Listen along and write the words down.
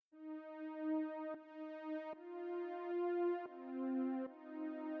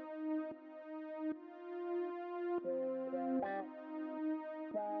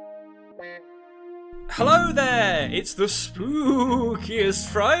Hello there! It's the spookiest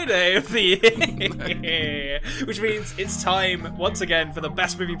Friday of the year! Which means it's time, once again, for the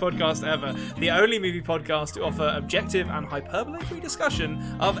best movie podcast ever. The only movie podcast to offer objective and hyperbole-free discussion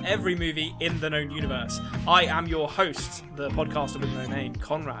of every movie in the known universe. I am your host, the podcaster with no name,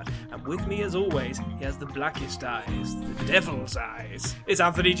 Conrad. And with me, as always, he has the blackest eyes, the devil's eyes. It's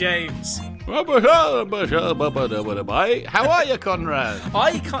Anthony James. How are you, Conrad?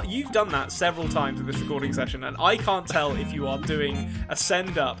 You've done that several times in this recording session, and I can't tell if you are doing a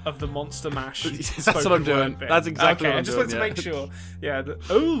send-up of the Monster Mash. That's what I'm doing. That's exactly what I'm doing. I just wanted to make sure. Yeah.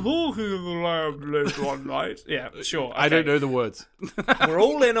 Walking in the lamb lived one night. Yeah, sure. Okay. I don't know the words. We're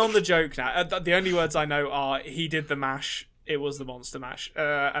all in on the joke now. The only words I know are, he did the mash, it was the Monster Mash.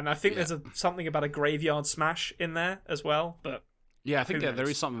 And I think there's something about a graveyard smash in there as well, but... Yeah, I think there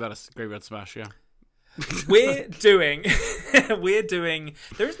is something about a graveyard smash, yeah. We're doing...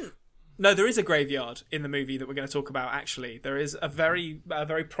 There is a graveyard in the movie that we're going to talk about, actually. There is a very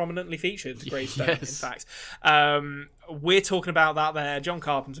prominently featured gravestone, in fact. We're talking about that there, John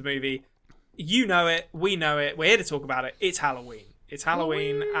Carpenter movie. You know it, we know it, we're here to talk about it. It's Halloween. It's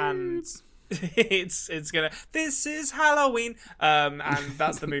Halloween, and it's gonna... This is Halloween! And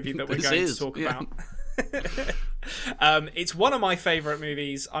that's the movie that we're going to talk about. It's one of my favourite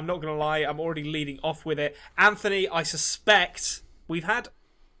movies. I'm not going to lie, I'm already leading off with it. Anthony, I suspect we've had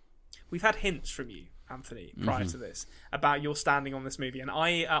hints from you, Anthony, prior to this about your standing on this movie, and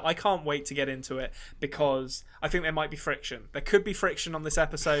I can't wait to get into it because I think there might be friction. There could be friction on this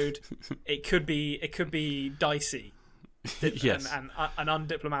episode. It could be dicey, yes, and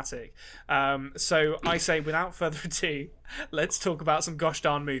undiplomatic. So I say, without further ado, let's talk about some gosh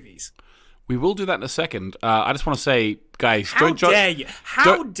darn movies. We will do that in a second. I just want to say, guys, How dare you?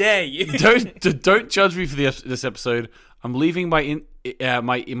 Don't judge me for this episode. I'm leaving my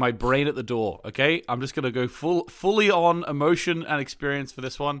brain at the door. Okay, I'm just gonna go fully on emotion and experience for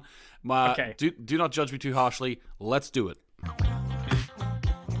this one. Okay. Do not judge me too harshly. Let's do it.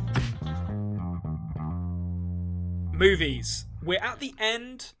 Movies. We're at the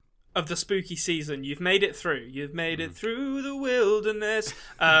end of the spooky season. You've made it through. You've made it through the wilderness.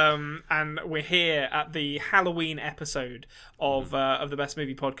 And we're here at the Halloween episode of the best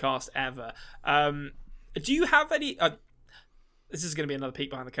movie podcast ever. Do you have any... this is going to be another peek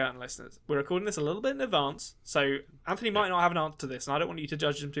behind the curtain, listeners. We're recording this a little bit in advance, so Anthony might not have an answer to this, and I don't want you to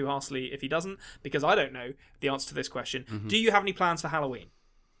judge him too harshly if he doesn't, because I don't know the answer to this question. Do you have any plans for Halloween?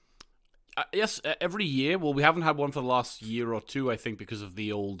 Yes, every year. Well, we haven't had one for the last year or two, I think, because of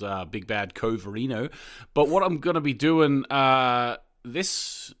the old big bad Coverino. But what I'm going to be doing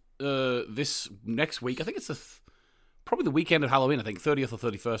this next week, I think it's probably the weekend of Halloween, I think, 30th or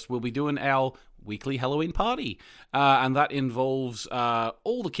 31st, we'll be doing our weekly Halloween party. And that involves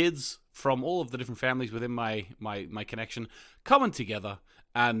all the kids from all of the different families within my connection coming together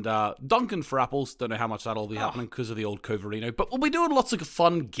and dunking for apples. Don't know how much that'll be happening because of the old Coverino. But we'll be doing lots of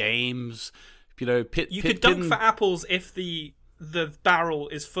fun games. You know, You could dunk for apples if the barrel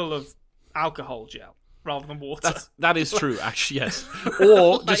is full of alcohol gel rather than water. That is true, actually, yes.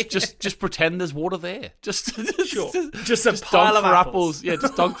 Or just pretend there's water there. Just a pile of apples. Yeah,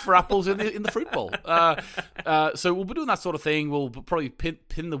 just dunk for apples in the fruit bowl. So we'll be doing that sort of thing. We'll probably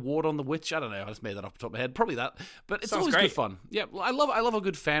pin the water on the witch. I don't know. I just made that up top of my head. Probably that. But it's always good fun. Yeah, I love a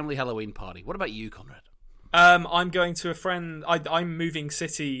good family Halloween party. What about you, Conrad? I'm going to a friend. I'm moving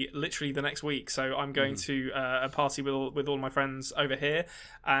city literally the next week, so I'm going to a party with all my friends over here,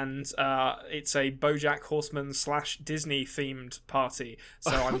 and it's a BoJack Horseman / Disney themed party.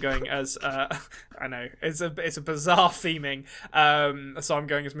 So I'm going as I know it's a bizarre theming. So I'm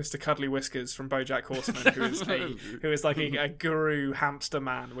going as Mr. Cuddly Whiskers from BoJack Horseman, who is like a guru hamster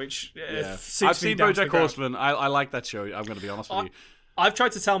man, which suits I've seen me down BoJack Horseman. I like that show. I'm going to be honest with you. I've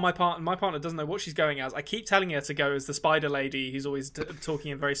tried to tell my partner doesn't know what she's going as. I keep telling her to go as the spider lady who's always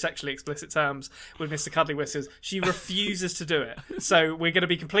talking in very sexually explicit terms with Mr. Cuddly Whiskers. She refuses to do it. So we're going to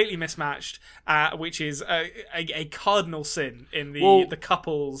be completely mismatched, which is a cardinal sin in the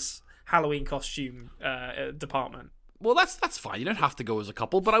couple's Halloween costume department. Well, that's fine. You don't have to go as a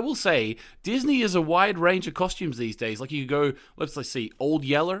couple, but I will say Disney is a wide range of costumes these days. Like you could go, let's see, Old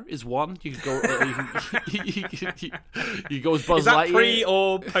Yeller is one. You could go, you go as Buzz Lightyear. Is that pre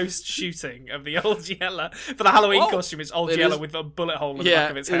or post shooting of the Old Yeller for the Halloween costume? It's Old Yeller with a bullet hole in the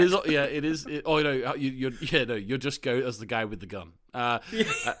back of its head. It is. Oh no, you just go as the guy with the gun.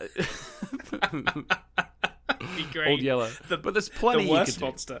 Be great. Old Yeller. But there's plenty. The worst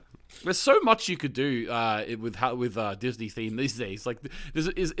monster. There's so much you could do with Disney theme these days. Like,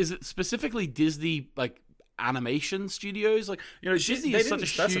 is it specifically Disney like animation studios. Like, Disney they is such didn't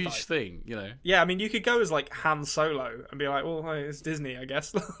a specify. huge thing. Yeah, I mean, you could go as like Han Solo and be like, well, it's Disney, I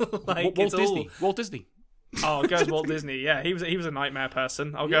guess. Like, Walt Disney. Oh, go as Walt Disney. Yeah, he was a nightmare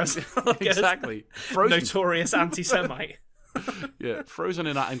person. I'll go as Exactly. Frozen. Notorious anti-Semite. Yeah, frozen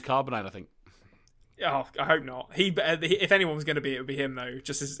in carbonite, I think. Oh, I hope not. If anyone was going to be, it would be him, though.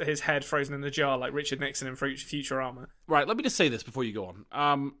 Just his head frozen in a jar like Richard Nixon in Futurama. Right, let me just say this before you go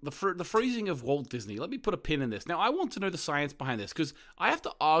on. The freezing of Walt Disney, let me put a pin in this. Now, I want to know the science behind this, because I have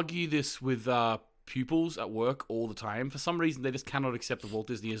to argue this with pupils at work all the time. For some reason, they just cannot accept that Walt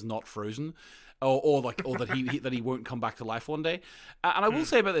Disney is not frozen, or that he won't come back to life one day. And I will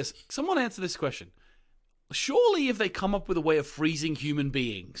say about this, someone answer this question. Surely if they come up with a way of freezing human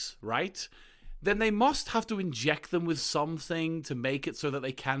beings, right, then they must have to inject them with something to make it so that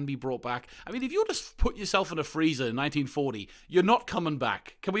they can be brought back. I mean, if you just put yourself in a freezer in 1940, you're not coming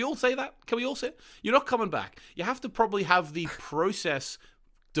back. Can we all say that? Can we all say it? You're not coming back. You have to probably have the process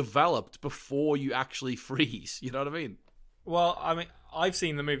developed before you actually freeze. You know what I mean? Well, I mean, I've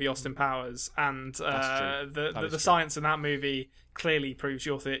seen the movie Austin Powers, and the science in that movie clearly proves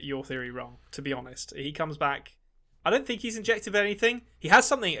your theory wrong, to be honest. He comes back. I don't think he's injected with anything. He has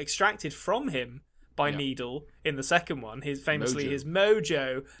something extracted from him by needle in the second one. His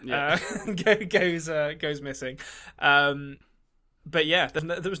mojo goes missing. But yeah,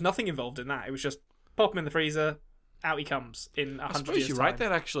 there was nothing involved in that. It was just pop him in the freezer, out he comes in 100 years' time. I suppose you're right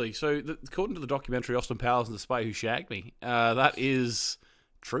there, actually. So according to the documentary Austin Powers and the Spy Who Shagged Me, that is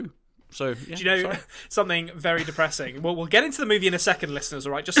true. So, yeah, do you know something very depressing? Well, we'll get into the movie in a second, listeners,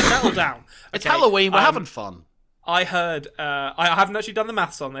 all right? Just settle down. Okay? It's Halloween. We're having fun. I heard, I haven't actually done the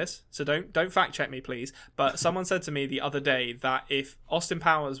maths on this, so don't fact check me, please. But someone said to me the other day that if Austin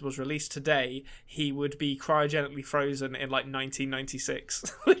Powers was released today, he would be cryogenically frozen in like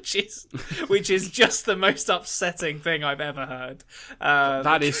 1996, which is just the most upsetting thing I've ever heard.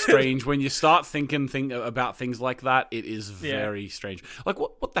 That is strange. When you start thinking about things like that, it is very strange. Like,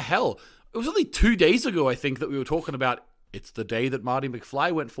 what the hell? It was only 2 days ago, I think, that we were talking about it's the day that Marty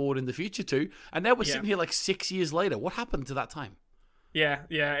McFly went forward in the future to, and now we're sitting here like 6 years later. What happened to that time? Yeah,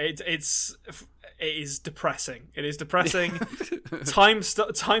 it is depressing. It is depressing. Time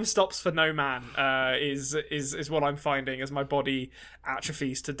stops for no man. Is what I'm finding as my body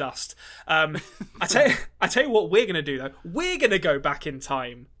atrophies to dust. I tell you what we're gonna do though. We're gonna go back in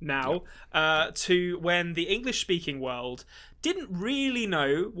time now to when the English speaking world didn't really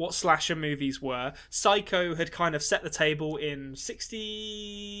know what slasher movies were. Psycho had kind of set the table in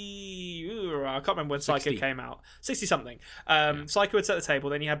 60... I can't remember when Psycho came out. 60-something. Psycho had set the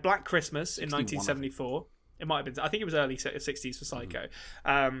table. Then you had Black Christmas in 1974. It might have been... I think it was early 60s for Psycho.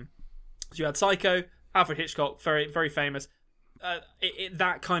 So you had Psycho, Alfred Hitchcock, very, very famous.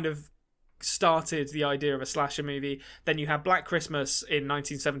 That kind of started the idea of a slasher movie. Then you had Black Christmas in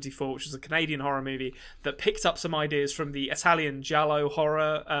 1974, which was a Canadian horror movie that picked up some ideas from the Italian giallo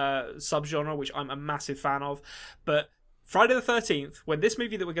horror subgenre, which I'm a massive fan of. But Friday the 13th, when this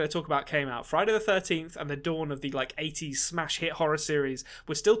movie that we're going to talk about came out, Friday the 13th and the dawn of the 80s smash hit horror series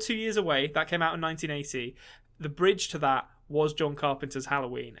was still 2 years away. That came out in 1980. The bridge to that was John Carpenter's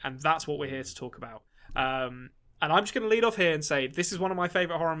Halloween, and that's what we're here to talk about. And I'm just going to lead off here and say this is one of my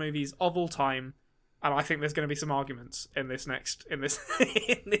favourite horror movies of all time, and I think there's going to be some arguments in this next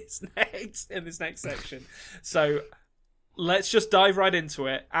section. So let's just dive right into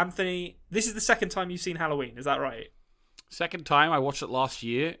it. Anthony, this is the second time you've seen Halloween, is that right? Second time. I watched it last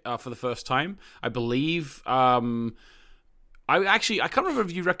year for the first time, I believe. I can't remember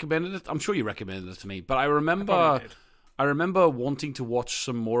if you recommended it. I'm sure you recommended it to me, but I remember wanting to watch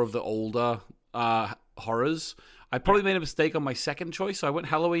some more of the older horrors. I probably made a mistake on my second choice, so I went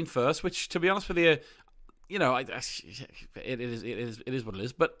Halloween first, which, to be honest with you, it is what it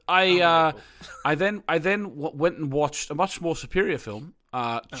is. But I then went and watched a much more superior film,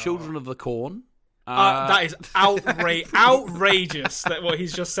 Children of the Corn. That is outrageous. That what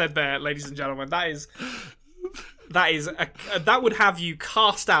he's just said there, ladies and gentlemen. That would have you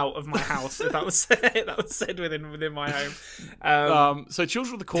cast out of my house if that was said within my home. So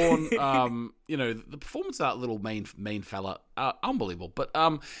Children of the Corn, the performance of that little main fella, unbelievable. But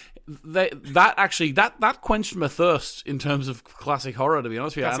that quenched my thirst in terms of classic horror, to be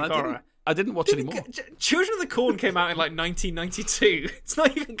honest with you. Classic horror. I didn't watch anymore. Children of the Corn came out in 1992. It's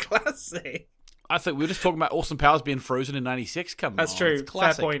not even classic. I think we were just talking about Austin Powers being frozen in 96. That's true.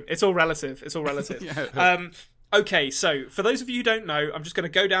 Fair point. It's all relative. Yeah. Okay, so for those of you who don't know, I'm just going to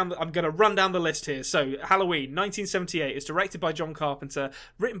go down. I'm going to run down the list here. So, Halloween, 1978, is directed by John Carpenter,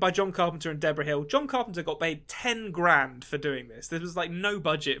 written by John Carpenter and Deborah Hill. John Carpenter got paid $10,000 for doing this. There was like no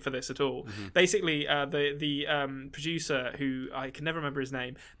budget for this at all. Basically, the producer, who I can never remember his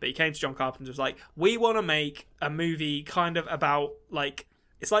name, but he came to John Carpenter and was like, "We want to make a movie kind of about like."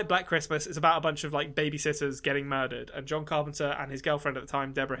 It's like Black Christmas. It's about a bunch of like babysitters getting murdered. And John Carpenter and his girlfriend at the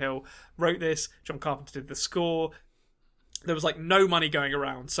time, Deborah Hill, wrote this. John Carpenter did the score. There was like no money going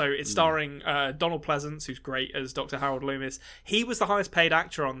around. So it's starring Donald Pleasance, who's great as Dr. Harold Loomis. He was the highest paid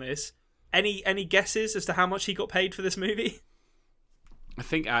actor on this. Any guesses as to how much he got paid for this movie? I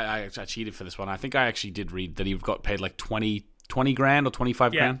think I cheated for this one. I think I actually did read that he got paid like 20 grand or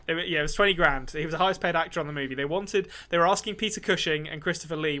 25 grand. It was 20 grand. He was the highest paid actor on the movie. They were asking Peter Cushing and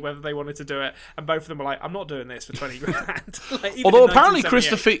Christopher Lee whether they wanted to do it, and both of them were like, "I'm not doing this for 20 grand." Like, although apparently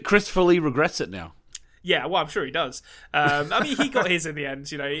Christopher Lee regrets it now. Yeah, well, I'm sure he does. I mean, he got his in the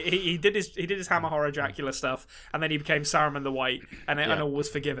end. You know, he did his Hammer horror Dracula stuff, and then he became Saruman the White, and all was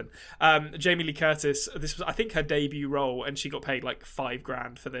forgiven. Jamie Lee Curtis, this was I think her debut role, and she got paid like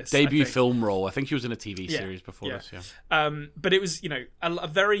 $5,000 for this debut film role. I think she was in a TV series before this. Yeah, but it was a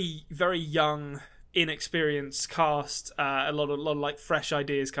very very young, inexperienced cast, a lot of like fresh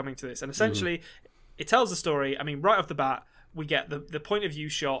ideas coming to this, and essentially it tells the story. I mean, right off the bat, we get the point of view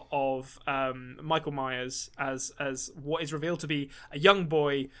shot of Michael Myers as what is revealed to be a young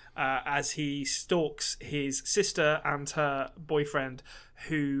boy as he stalks his sister and her boyfriend,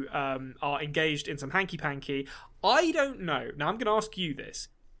 who are engaged in some hanky-panky. I don't know. Now, I'm going to ask you this.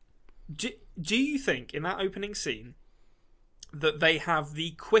 Do you think in that opening scene that they have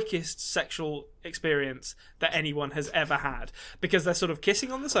the quickest sexual experience that anyone has ever had? Because they're sort of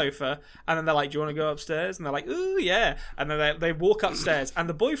kissing on the sofa, and then they're like, "Do you want to go upstairs?" And they're like, "Ooh, yeah." And then they walk upstairs, and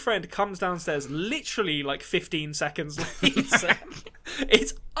the boyfriend comes downstairs literally like 15 seconds later.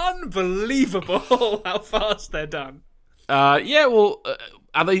 It's unbelievable how fast they're done. Yeah, well,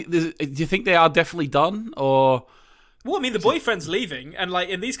 are they? Do you think they are definitely done, or? Well, I mean, the boyfriend's leaving, and like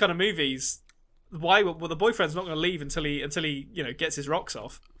in these kind of movies, why? Well, the boyfriend's not going to leave until he gets his rocks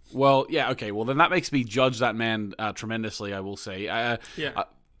off. Well, yeah, okay. Well, then that makes me judge that man tremendously. I will say,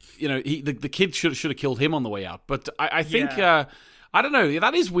 the kid should have killed him on the way out. But I think I don't know.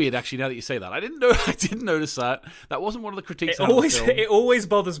 That is weird, actually. Now that you say that, I didn't notice that. That wasn't one of the critiques. It always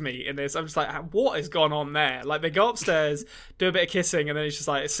bothers me in this. I'm just like, what has gone on there? Like, they go upstairs, do a bit of kissing, and then he's just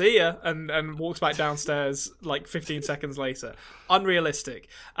like, "See ya," and walks back downstairs like 15 seconds later. Unrealistic.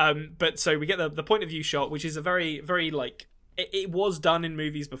 But so we get the point of view shot, which is a very, very like. It was done in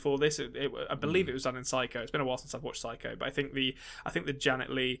movies before this. I believe it was done in Psycho. It's been a while since I've watched Psycho, but I think the Janet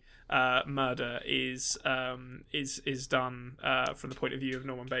Leigh murder is done from the point of view of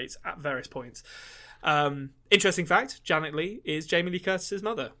Norman Bates at various points. Interesting fact: Janet Leigh is Jamie Lee Curtis's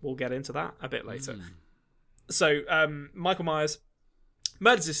mother. We'll get into that a bit later. So Michael Myers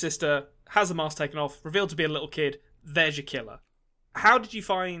murders his sister, has the mask taken off, revealed to be a little kid. There's your killer. How did you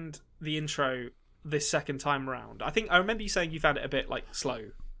find the intro this second time round? I remember you saying you found it a bit like slow.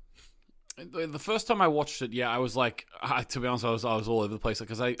 The first time I watched it, I was like, to be honest, I was all over the place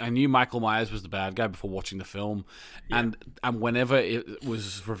because I knew Michael Myers was the bad guy before watching the film, and whenever it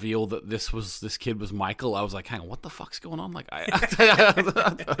was revealed that this kid was Michael, I was like, hang on, what the fuck's going on? Like, it's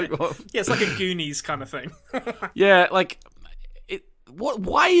like a Goonies kind of thing. Yeah, like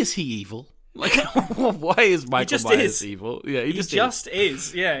why is he evil? Like, why is Michael Myers evil? Yeah, he just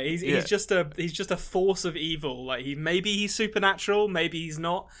is. Yeah, he's just a force of evil. Like, maybe he's supernatural, maybe he's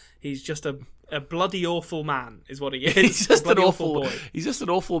not. He's just a bloody awful man, is what he is. He's just an awful boy. He's just an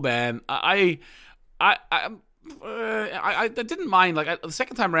awful man. I didn't mind. Like, the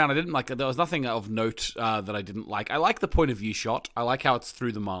second time around, I didn't like. There was nothing of note that I didn't like. I like the point of view shot. I like how it's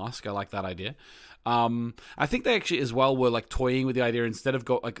through the mask. I like that idea. I think they actually as well were like toying with the idea instead of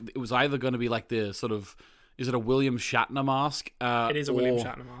it was either going to be like the sort of, is it a William Shatner mask? It is a William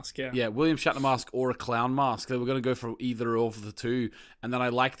Shatner mask, yeah. Yeah, William Shatner mask or a clown mask. They were going to go for either of the two. And then I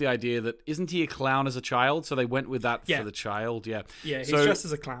like the idea that, isn't he a clown as a child? So they went with that for the child, yeah. Yeah, he's dressed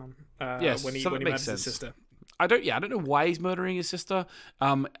as a clown when he murders his sister. I don't know why he's murdering his sister.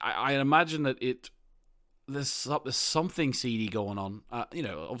 I imagine that there's something seedy going on.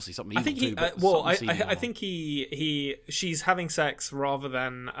 Obviously something evil I think she's having sex rather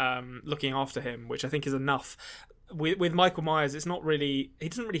than looking after him, which I think is enough. With Michael Myers, it's not really. He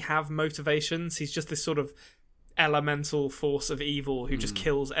doesn't really have motivations. He's just this sort of elemental force of evil who just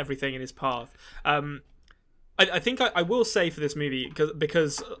kills everything in his path. I think I will say for this movie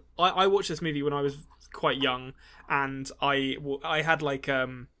because I watched this movie when I was quite young, and I had like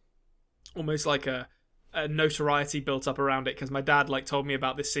almost like a notoriety built up around it, because my dad told me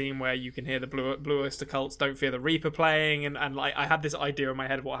about this scene where you can hear the Blue Oyster Cult's "Don't Fear the Reaper" playing, and I had this idea in my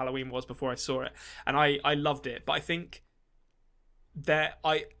head of what Halloween was before I saw it, and I loved it. But I think that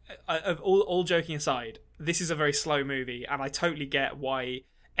of all joking aside, this is a very slow movie, and I totally get why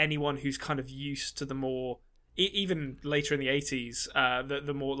anyone who's kind of used to the more even later in the 80s,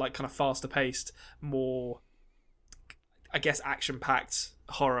 the more kind of faster paced, more, I guess, action-packed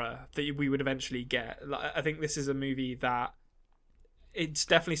horror that we would eventually get. I think this is a movie that it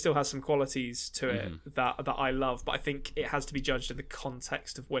definitely still has some qualities to it that I love, but I think it has to be judged in the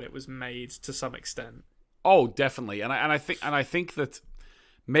context of when it was made to some extent. Oh, definitely, and I think that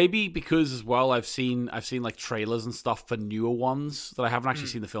maybe because as well I've seen like trailers and stuff for newer ones that I haven't actually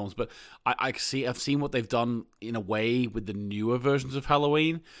seen the films, but I've seen what they've done in a way with the newer versions of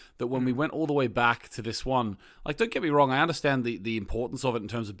Halloween, that when we went all the way back to this one, don't get me wrong, I understand the importance of it in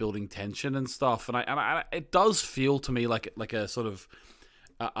terms of building tension and stuff, and I it does feel to me like a sort of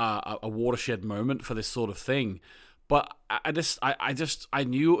a watershed moment for this sort of thing, but I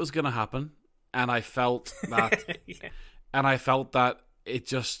knew it was going to happen, and I felt that it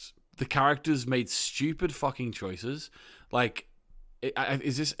just, the characters made stupid fucking choices.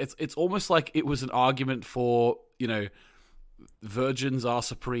 It's almost like it was an argument for, virgins are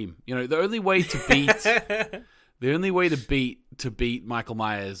supreme. The only way to beat Michael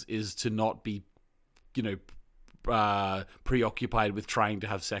Myers is to not be, preoccupied with trying to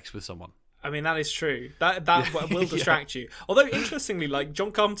have sex with someone. I mean, that is true. That will distract you. Although, interestingly,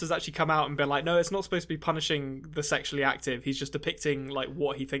 John Carpenter's actually come out and been like, no, it's not supposed to be punishing the sexually active. He's just depicting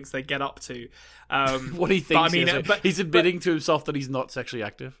what he thinks they get up to. What he thinks. He's admitting to himself that he's not sexually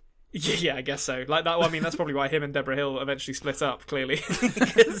active. Yeah, I guess so. That's probably why him and Deborah Hill eventually split up. Clearly,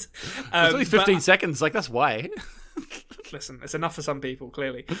 it's only 15 seconds. That's why. Listen, it's enough for some people.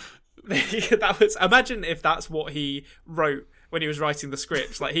 Clearly, imagine if that's what he wrote when he was writing the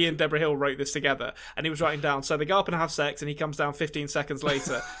script. He and Deborah Hill wrote this together, and he was writing down, so they go up and have sex, and he comes down 15 seconds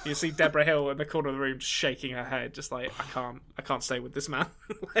later. You see Deborah Hill in the corner of the room just shaking her head, just I can't stay with this man.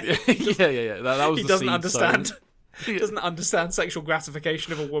 Yeah. That was he doesn't understand. He doesn't understand sexual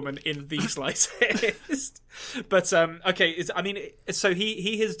gratification of a woman in the slightest. But okay, so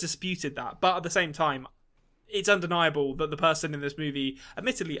he has disputed that, but at the same time, it's undeniable that the person in this movie,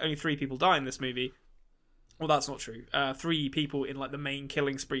 admittedly, only 3 people die in this movie. Well, that's not true. 3 people in the main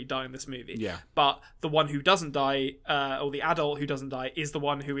killing spree die in this movie. Yeah. But the one who doesn't die, or the adult who doesn't die, is the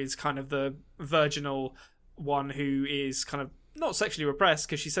one who is kind of the virginal one, who is kind of not sexually repressed,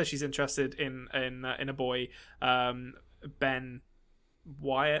 because she says she's interested in a boy, Ben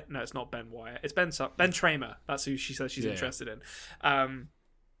Wyatt. No, it's not Ben Wyatt. It's Ben Tramer. That's who she says she's interested in.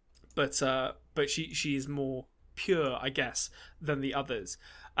 But she is more pure, I guess, than the others.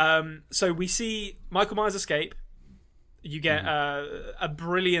 So we see Michael Myers escape. You get a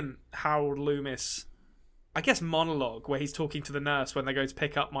brilliant Harold Loomis, I guess, monologue where he's talking to the nurse when they go to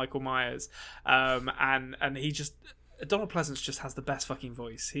pick up Michael Myers, and he just, Donald Pleasance just has the best fucking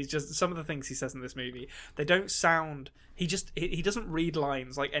voice. He's just, some of the things he says in this movie, they don't sound, he doesn't read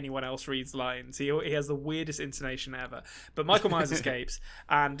lines like anyone else reads lines. He has the weirdest intonation ever. But Michael Myers escapes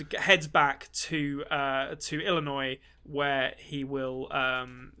and heads back to Illinois, where he will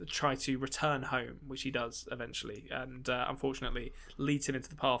try to return home, which he does eventually, and unfortunately leads him into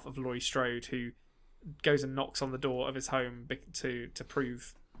the path of Laurie Strode, who goes and knocks on the door of his home to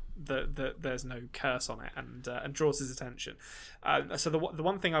prove that there's no curse on it, and draws his attention. So the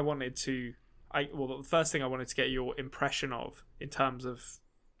one thing I wanted to, the first thing I wanted to get your impression of in terms of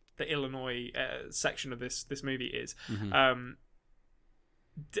the Illinois section of this movie is,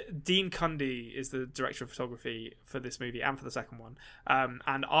 Dean Cundy is the director of photography for this movie and for the second one,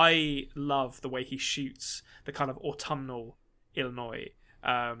 and I love the way he shoots the kind of autumnal Illinois.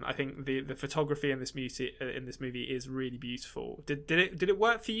 I think the photography in this movie is really beautiful. Did it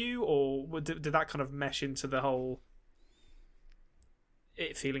work for you, or did that kind of mesh into the whole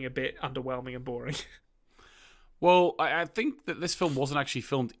it feeling a bit underwhelming and boring? Well, I think that this film wasn't actually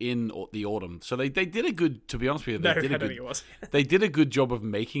filmed in the autumn, so they did a good. To be honest with you, I don't think it was. They did a good job of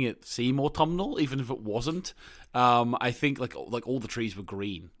making it seem autumnal, even if it wasn't. I think like all the trees were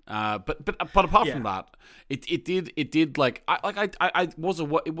green, but apart from that, it did like it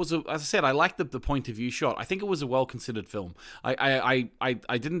was as I said, I liked the point of view shot. I think it was a well considered film. I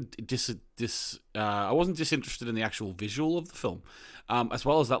didn't I wasn't disinterested in the actual visual of the film. As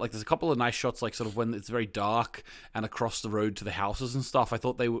well as that, like, there's a couple of nice shots, like, sort of when it's very dark and across the road to the houses and stuff. I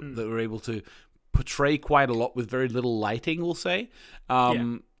thought they were able to portray quite a lot with very little lighting, we'll say,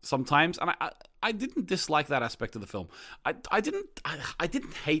 sometimes. And I didn't dislike that aspect of the film. I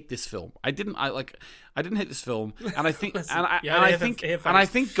didn't hate this film. I didn't hate this film, and I think I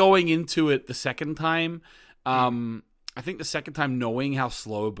think going into it the second time, I think the second time, knowing how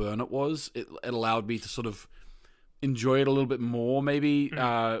slow a burn it was, it allowed me to sort of enjoy it a little bit more, maybe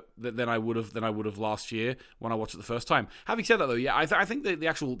than I would have last year when I watched it the first time. Having said that, though, yeah, I think the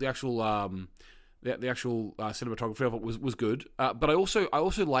actual cinematography of it was good, but I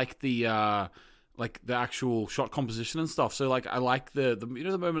also like the actual shot composition and stuff. So like I like the the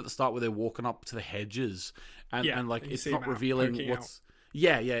moment at the start where they're walking up to the hedges and like it's not revealing what's.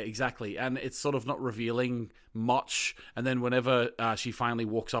 Yeah, exactly. And it's sort of not revealing much. And then whenever she finally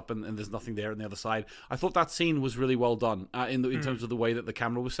walks up and there's nothing there on the other side, I thought that scene was really well done in terms of the way that the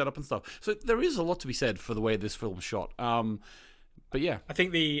camera was set up and stuff. So there is a lot to be said for the way this film was shot. But yeah, I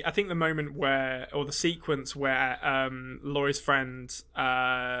think the moment where, or the sequence where Laurie's friend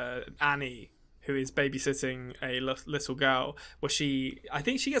Annie, who is babysitting a little girl, where I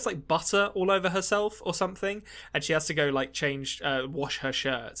think she gets like butter all over herself or something, and she has to go like wash her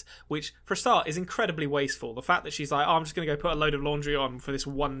shirt, which for a start is incredibly wasteful. The fact that she's like, I'm just going to go put a load of laundry on for this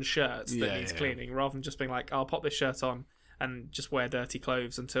one shirt that needs cleaning, rather than just being like, I'll pop this shirt on and just wear dirty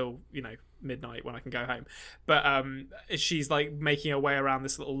clothes until, midnight when I can go home. But she's like making her way around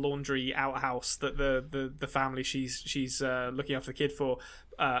this little laundry outhouse that the family she's looking after the kid for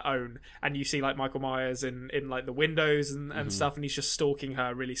own, and you see like Michael Myers in like the windows and stuff, and he's just stalking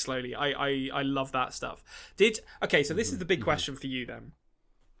her really slowly. I love that stuff. So this is the big question for you then.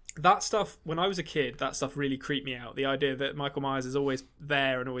 That stuff, when I was a kid, that stuff really creeped me out. The idea that Michael Myers is always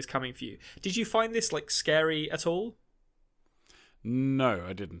there and always coming for you. Did you find this like scary at all? No,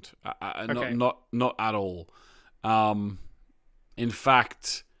 I didn't. Okay. Not at all. In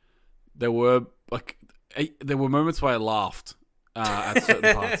fact, there were moments where I laughed at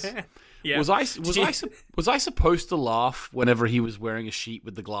certain parts. Yeah. Was I supposed to laugh whenever he was wearing a sheet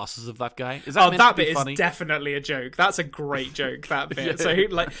with the glasses of that guy? Is that that bit funny? Is definitely a joke. That's a great joke. That bit.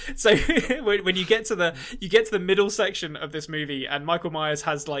 Yeah. So when you get to the middle section of this movie, and Michael Myers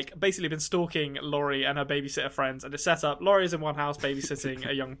has like basically been stalking Laurie and her babysitter friends, and it's set up. Laurie is in one house babysitting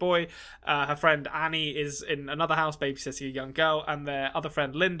a young boy. Her friend Annie is in another house babysitting a young girl, and their other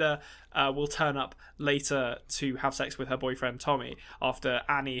friend Linda will turn up later to have sex with her boyfriend Tommy after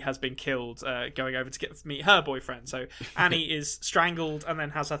Annie has been killed going over to meet her boyfriend. So Annie is strangled and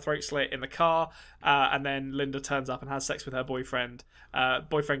then has her throat slit in the car, and then Linda turns up and has sex with her boyfriend.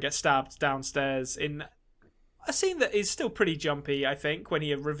 Boyfriend gets stabbed downstairs in a scene that is still pretty jumpy, I think, when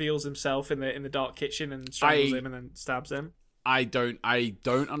he reveals himself in the dark kitchen and strangles him and then stabs him. I don't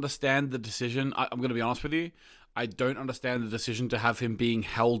understand the decision. I'm going to be honest with you. I don't understand the decision to have him being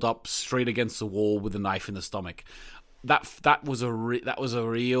held up straight against the wall with a knife in the stomach. That was a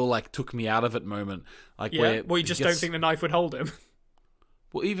real like took me out of it moment. Like well, you just don't think the knife would hold him.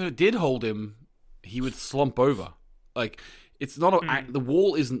 Well, even if it did hold him, he would slump over. Like it's not the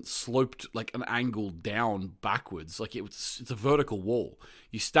wall isn't sloped like an angle down backwards. Like it's a vertical wall.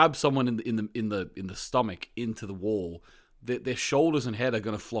 You stab someone in the stomach into the wall, their shoulders and head are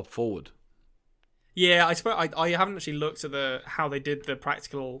going to flop forward. Yeah, I suppose I haven't actually looked at how they did the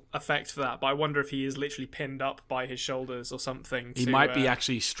practical effect for that, but I wonder if he is literally pinned up by his shoulders or something. He might be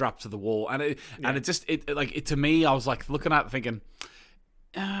actually strapped to the wall, and it to me, I was like looking at it thinking,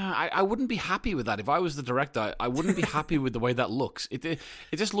 I wouldn't be happy with that if I was the director. I wouldn't be happy with the way that looks. It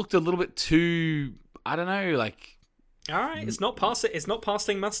just looked a little bit too, I don't know, like. All right, it's not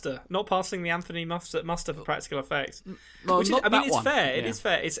passing muster. Not passing the Anthony muster for practical effects. No, it's one. fair. Yeah. It is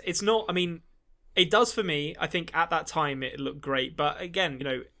fair. It's not. I mean. It does for me. I think at that time it looked great, but again,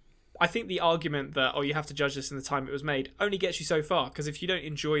 I think the argument that you have to judge this in the time it was made only gets you so far. Because if you don't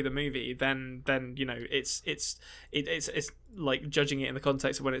enjoy the movie, then it's like judging it in the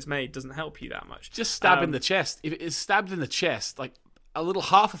context of when it's made doesn't help you that much. Just stab in the chest. If it is stabbed in the chest, like a little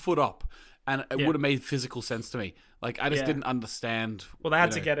half a foot up, and it would have made physical sense to me. Like I just didn't understand. Well, they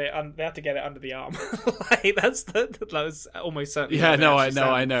had to get it. They had to get it under the arm. Like that was almost certainly. Yeah, no, I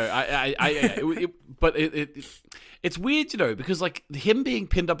know. But it's weird, because like him being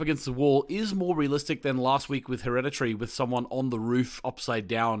pinned up against the wall is more realistic than last week with Hereditary, with someone on the roof upside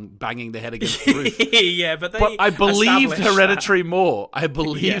down banging their head against the roof. Yeah, but I believed Hereditary more.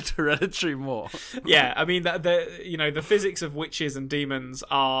 Hereditary more. Yeah, I mean the physics of witches and demons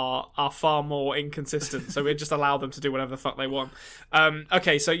are far more inconsistent, so we just allow them to do whatever the fuck they want.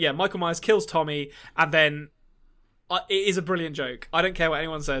 Okay, so yeah, Michael Myers kills Tommy, and then it is a brilliant joke. I don't care what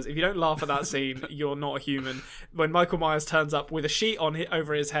anyone says. If you don't laugh at that scene, you're not a human. When Michael Myers turns up with a sheet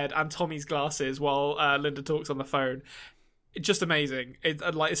over his head and Tommy's glasses while Linda talks on the phone, just amazing.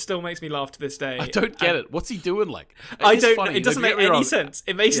 It still makes me laugh to this day. I don't get it. What's he doing? Like, I it's don't. funny. It doesn't Don't make get me any wrong. sense.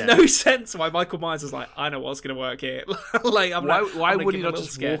 It makes no sense why Michael Myers is like, I know what's going to work here. Like, Why would he not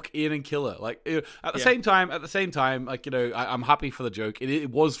just walk in and kill her? Like, at the same time, like, I'm happy for the joke. It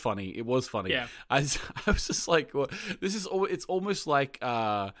was funny. It was funny. Yeah. I was just like, well, it's almost like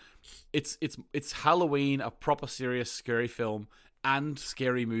it's Halloween, a proper serious scary film, and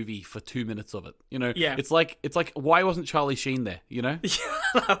scary movie for 2 minutes of it. Yeah. It's like why wasn't Charlie Sheen there? Yeah,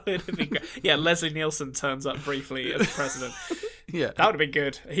 that would have been great. Yeah, Leslie Nielsen turns up briefly as president. Yeah, that would have been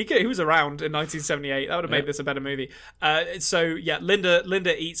good. He was around in 1978. That would have made this a better movie. So yeah,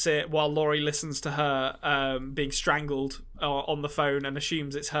 Linda eats it while Laurie listens to her being strangled on the phone and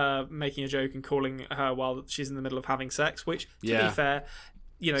assumes it's her making a joke and calling her while she's in the middle of having sex. Which, to be fair,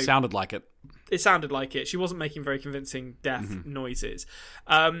 sounded like it. It sounded like it. She wasn't making very convincing death noises.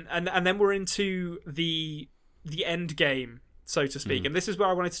 And then we're into the end game, so to speak. And this is where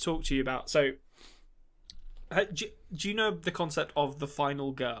I wanted to talk to you about. So, do you know the concept of the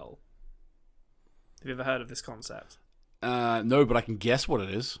final girl? Have you ever heard of this concept? No, but I can guess what it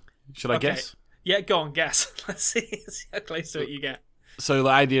is. Should I guess? Yeah, go on, guess. Let's see how close to it you get. So the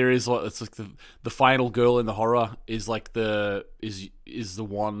idea is like it's like the final girl in the horror is like the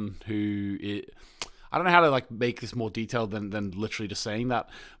one who I don't know how to like make this more detailed than literally just saying that,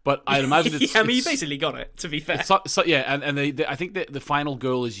 but I'd imagine it's. Yeah, I mean, you basically got it. To be fair, so yeah, and I think that the final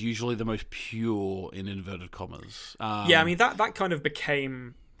girl is usually the most pure in inverted commas. Yeah, I mean that kind of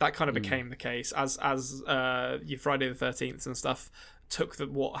became the case as your Friday the 13th and stuff took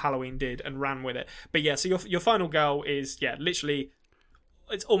what Halloween did and ran with it. But yeah, so your final girl is literally.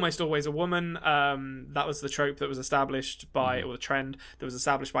 It's almost always a woman. That was the trope that was established by, or the trend that was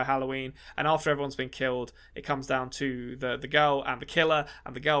established by Halloween. And after everyone's been killed, it comes down to the girl and the killer.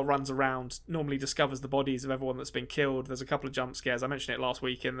 And the girl runs around, normally discovers the bodies of everyone that's been killed. There's a couple of jump scares. I mentioned it last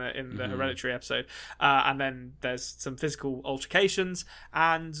week in the Hereditary episode. And then there's some physical altercations.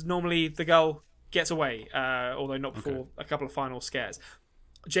 And normally the girl gets away, although not before a couple of final scares.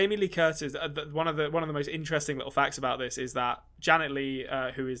 Jamie Lee Curtis, one of the most interesting little facts about this is that Janet Leigh,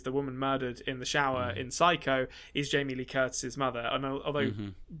 who is the woman murdered in the shower in Psycho, is Jamie Lee Curtis's mother. And although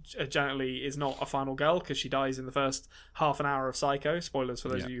Janet Leigh is not a final girl because she dies in the first half an hour of Psycho, spoilers for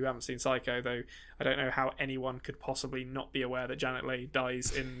those of you who haven't seen Psycho, though I don't know how anyone could possibly not be aware that Janet Leigh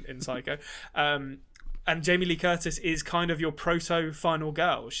dies in Psycho. And Jamie Lee Curtis is kind of your proto final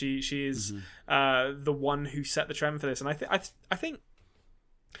girl. She is the one who set the trend for this, and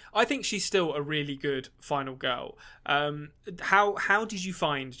I think she's still a really good final girl. How did you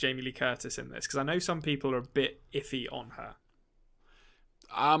find Jamie Lee Curtis in this? Because I know some people are a bit iffy on her.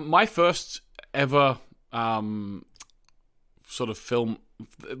 My first ever sort of film,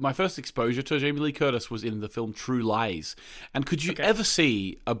 my first exposure to Jamie Lee Curtis was in the film True Lies. And could you ever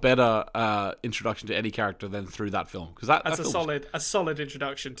see a better introduction to any character than through that film? Because that's a solid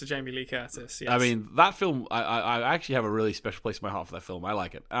introduction to Jamie Lee Curtis. Yes. I mean, that film, I actually have a really special place in my heart for that film. I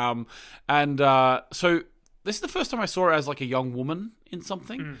like it. So this is the first time I saw her as like a young woman in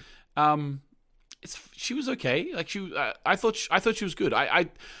something. She was okay. Like I thought she was good. I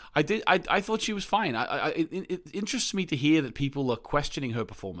thought she was fine. It interests me to hear that people are questioning her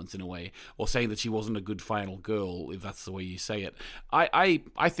performance in a way, or saying that she wasn't a good final girl, if that's the way you say it. I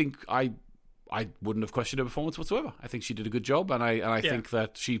think I wouldn't have questioned her performance whatsoever. I think she did a good job, and I think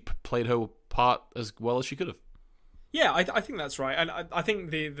that she played her part as well as she could have. Yeah, I think that's right, and I think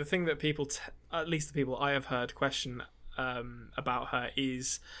the thing that people, at least the people I have heard question about her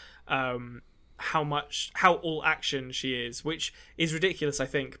is. How all action she is, which is ridiculous, I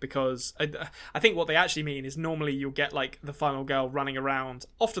think, because I think what they actually mean is normally you'll get like the final girl running around,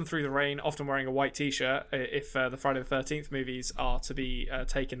 often through the rain, often wearing a white t-shirt, if the Friday the 13th movies are to be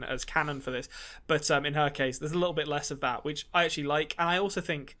taken as canon for this. But in her case, there's a little bit less of that, which I actually like, and I also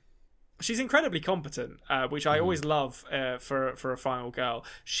think she's incredibly competent, which I always love for a final girl.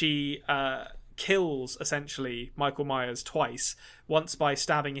 She kills essentially Michael Myers twice, once by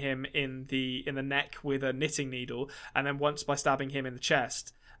stabbing him in the neck with a knitting needle, and then once by stabbing him in the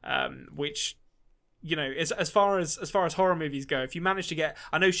chest, which, you know, as far as horror movies go, if you manage to get,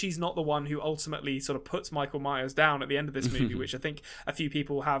 I know she's not the one who ultimately sort of puts Michael Myers down at the end of this movie, which I think a few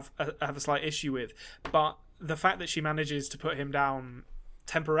people have a slight issue with, but the fact that she manages to put him down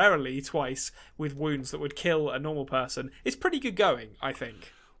temporarily twice with wounds that would kill a normal person is pretty good going, I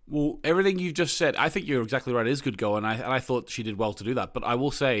think. Well, everything you've just said, I think you're exactly right. It is good going, and I thought she did well to do that. But I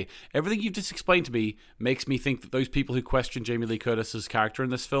will say, everything you've just explained to me makes me think that those people who question Jamie Lee Curtis's character in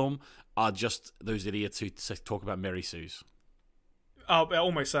this film are just those idiots who talk about Mary Sue's. Oh,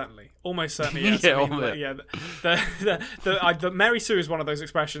 almost certainly. Yes. Yeah, I mean, almost. yeah. The Mary Sue is one of those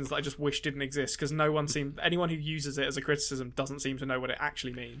expressions that I just wish didn't exist because anyone who uses it as a criticism doesn't seem to know what it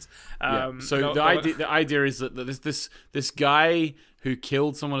actually means. So the idea is that this guy who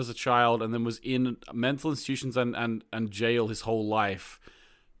killed someone as a child and then was in mental institutions and jail his whole life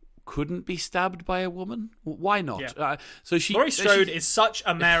couldn't be stabbed by a woman. Why not? Yeah. Laurie Strode is such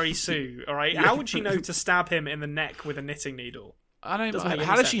a Mary Sue. All right, how would she know to stab him in the neck with a knitting needle? I don't know.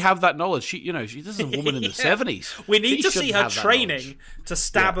 How does she have that knowledge? This is a woman in the 70s. We need to see her training to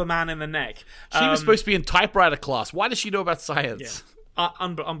stab a man in the neck. She was supposed to be in typewriter class. Why does she know about science? Yeah.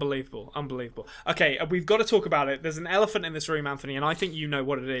 Unbelievable. Okay, we've got to talk about it. There's an elephant in this room, Anthony, and I think you know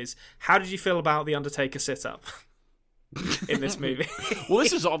what it is. How did you feel about the Undertaker sit-up in this movie? Well,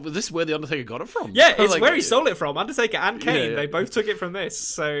 this is where the Undertaker got it from. Yeah, it's where he stole it from. Undertaker and Kane, they both took it from this.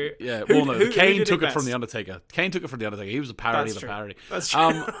 So yeah, Kane took it from the Undertaker. He was a parody of the parody. That's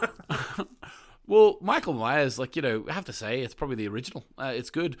true. Well, Michael Myers, I have to say, it's probably the original.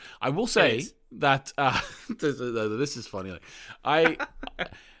 It's good. I will say that this is funny.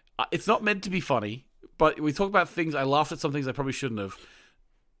 It's not meant to be funny, but we talk about things. I laughed at some things I probably shouldn't have.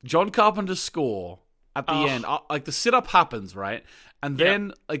 John Carpenter's score at the end, the sit-up happens, right? And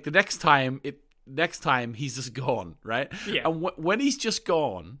then, the next time he's just gone, right? Yeah. And when he's just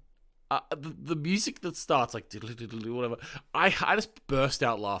gone, the music that starts, whatever, I just burst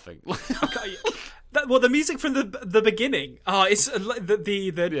out laughing. The music from the beginning. It's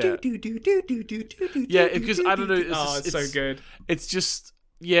yeah, because I don't know. It's so good. It's just.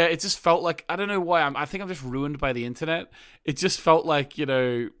 Yeah, it just felt like, I don't know why, I think I'm just ruined by the internet. It just felt like,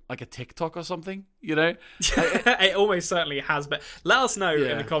 like a TikTok or something, It almost certainly has, but let us know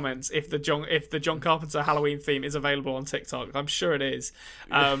in the comments if the John Carpenter Halloween theme is available on TikTok. I'm sure it is.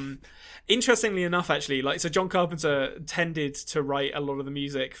 Interestingly enough, actually, so John Carpenter tended to write a lot of the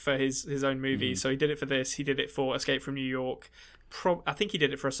music for his own movies. So he did it for this, he did it for Escape from New York. I think he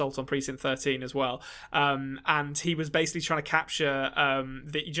did it for Assault on Precinct 13 as well. And he was basically trying to capture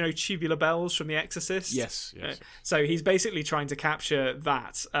Tubular Bells from The Exorcist? Yes. So he's basically trying to capture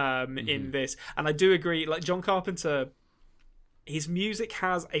that in this. And I do agree, John Carpenter, his music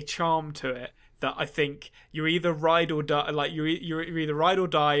has a charm to it that I think you're either ride or die, you're either ride or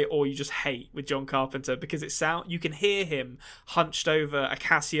die, or you just hate with John Carpenter, because you can hear him hunched over a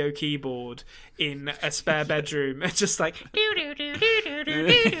Casio keyboard in a spare bedroom, just yes,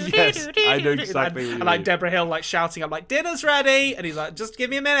 I know exactly. And Deborah Hill shouting up dinner's ready, and he's like, just give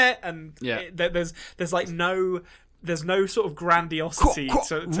me a minute, and there's there's no sort of grandiosity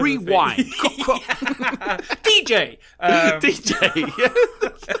to rewind. DJ. DJ.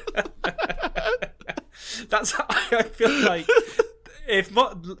 That's how I feel like if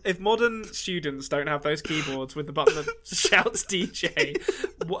modern students don't have those keyboards with the button that shouts DJ,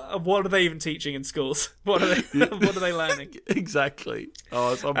 what are they even teaching in schools? What are they learning? Exactly.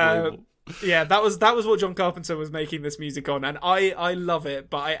 Oh, it's unbelievable. Yeah, that was what John Carpenter was making this music on, and I love it,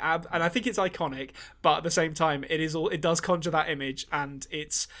 but I think it's iconic, but at the same time it does conjure that image, and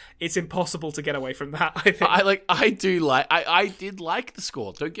it's impossible to get away from that. I think I did like the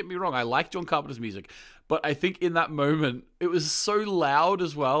score. Don't get me wrong, I like John Carpenter's music, but I think in that moment it was so loud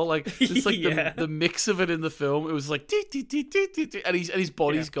as well. It's the mix of it in the film. It was like and his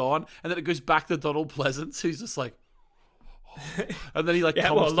body's gone, and then it goes back to Donald Pleasance, who's just like. And then he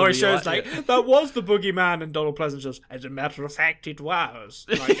comes Laurie Strode's that was the boogeyman, and Donald Pleasance just, as a matter of fact, it was.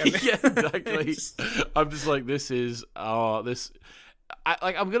 Yeah, exactly. I'm just like, this is this.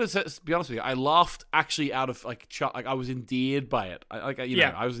 I'm gonna be honest with you. I laughed actually out of I was endeared by it.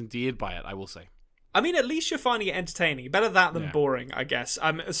 I was endeared by it. I will say. I mean, at least you're finding it entertaining. Better that than boring, I guess.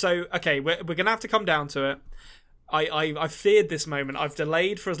 So okay, we're gonna have to come down to it. I've feared this moment. I've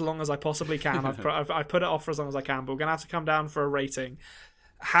delayed for as long as I possibly can. I've put it off for as long as I can, but we're going to have to come down for a rating.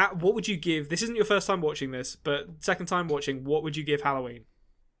 What would you give... This isn't your first time watching this, but second time watching, what would you give Halloween?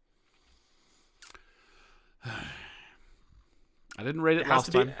 I didn't rate it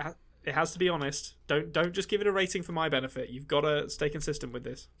last time. It has to be honest. Don't just give it a rating for my benefit. You've got to stay consistent with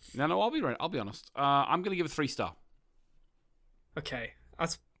this. No, I'll be honest. I'm going to give it 3 star. Okay.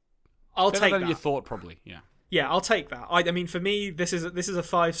 I'll take that. You thought, probably, yeah. Yeah, I'll take that. I mean, for me, this is a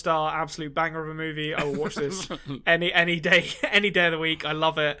 5-star absolute banger of a movie. I will watch this any day of the week. I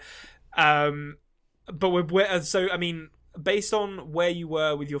love it. I mean, based on where you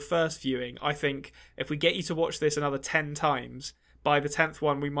were with your first viewing, I think if we get you to watch this another 10 times, by the 10th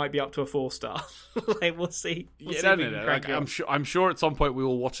one, we might be up to a 4-star. We'll see. No. I'm sure at some point we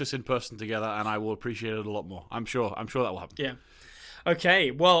will watch this in person together, and I will appreciate it a lot more. I'm sure that will happen. Yeah. Okay,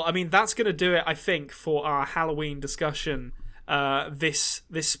 well, I mean, that's going to do it, I think, for our Halloween discussion this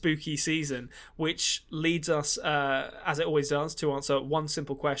spooky season, which leads us, as it always does, to answer one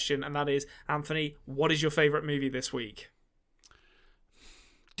simple question, and that is, Anthony, what is your favourite movie this week?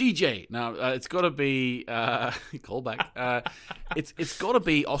 DJ. Now, it's got to be callback. It's got to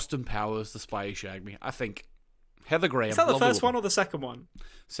be Austin Powers, The Spy Who Shagged Me. I think Heather Graham. Is that the first one or the second one?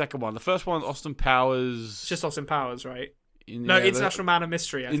 Second one. The first one, Austin Powers. It's just Austin Powers, right? International Man of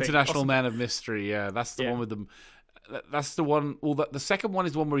Mystery. I think. International Man of Mystery. Yeah, that's the one with them. That's the one. Well, the second one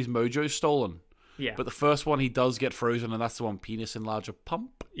is the one where his mojo's stolen. Yeah. But the first one, he does get frozen, and that's the one, penis enlarger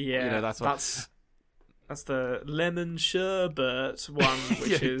pump. Yeah. That's the lemon sherbet one,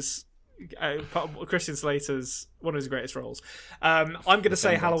 which is Christian Slater's one of his greatest roles. I'm going to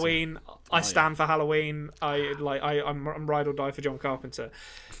say Halloween. I stand for Halloween. I'm ride or die for John Carpenter.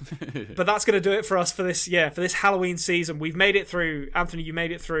 But that's going to do it for us for this Halloween season. We've made it through. Anthony, you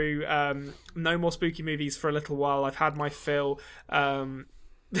made it through. No more spooky movies for a little while. I've had my fill.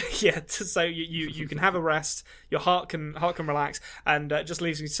 So you can have a rest, your heart can relax, and just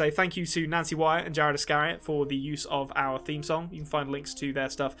leaves me to say thank you to Nancy Wyatt and Jared Iscariot for the use of our theme song. You can find links to their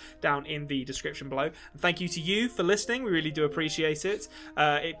stuff down in the description below. And thank you to you for listening. We really do appreciate it.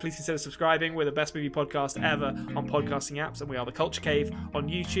 Please consider subscribing. We're the best movie podcast ever on podcasting apps, and we are The Culture Cave on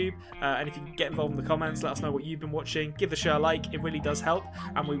YouTube. And if you can get involved in the comments, let us know what you've been watching. Give the show a like, it really does help.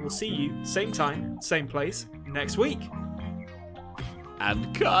 And we will see you same time, same place next week.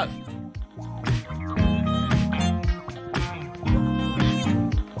 And cut.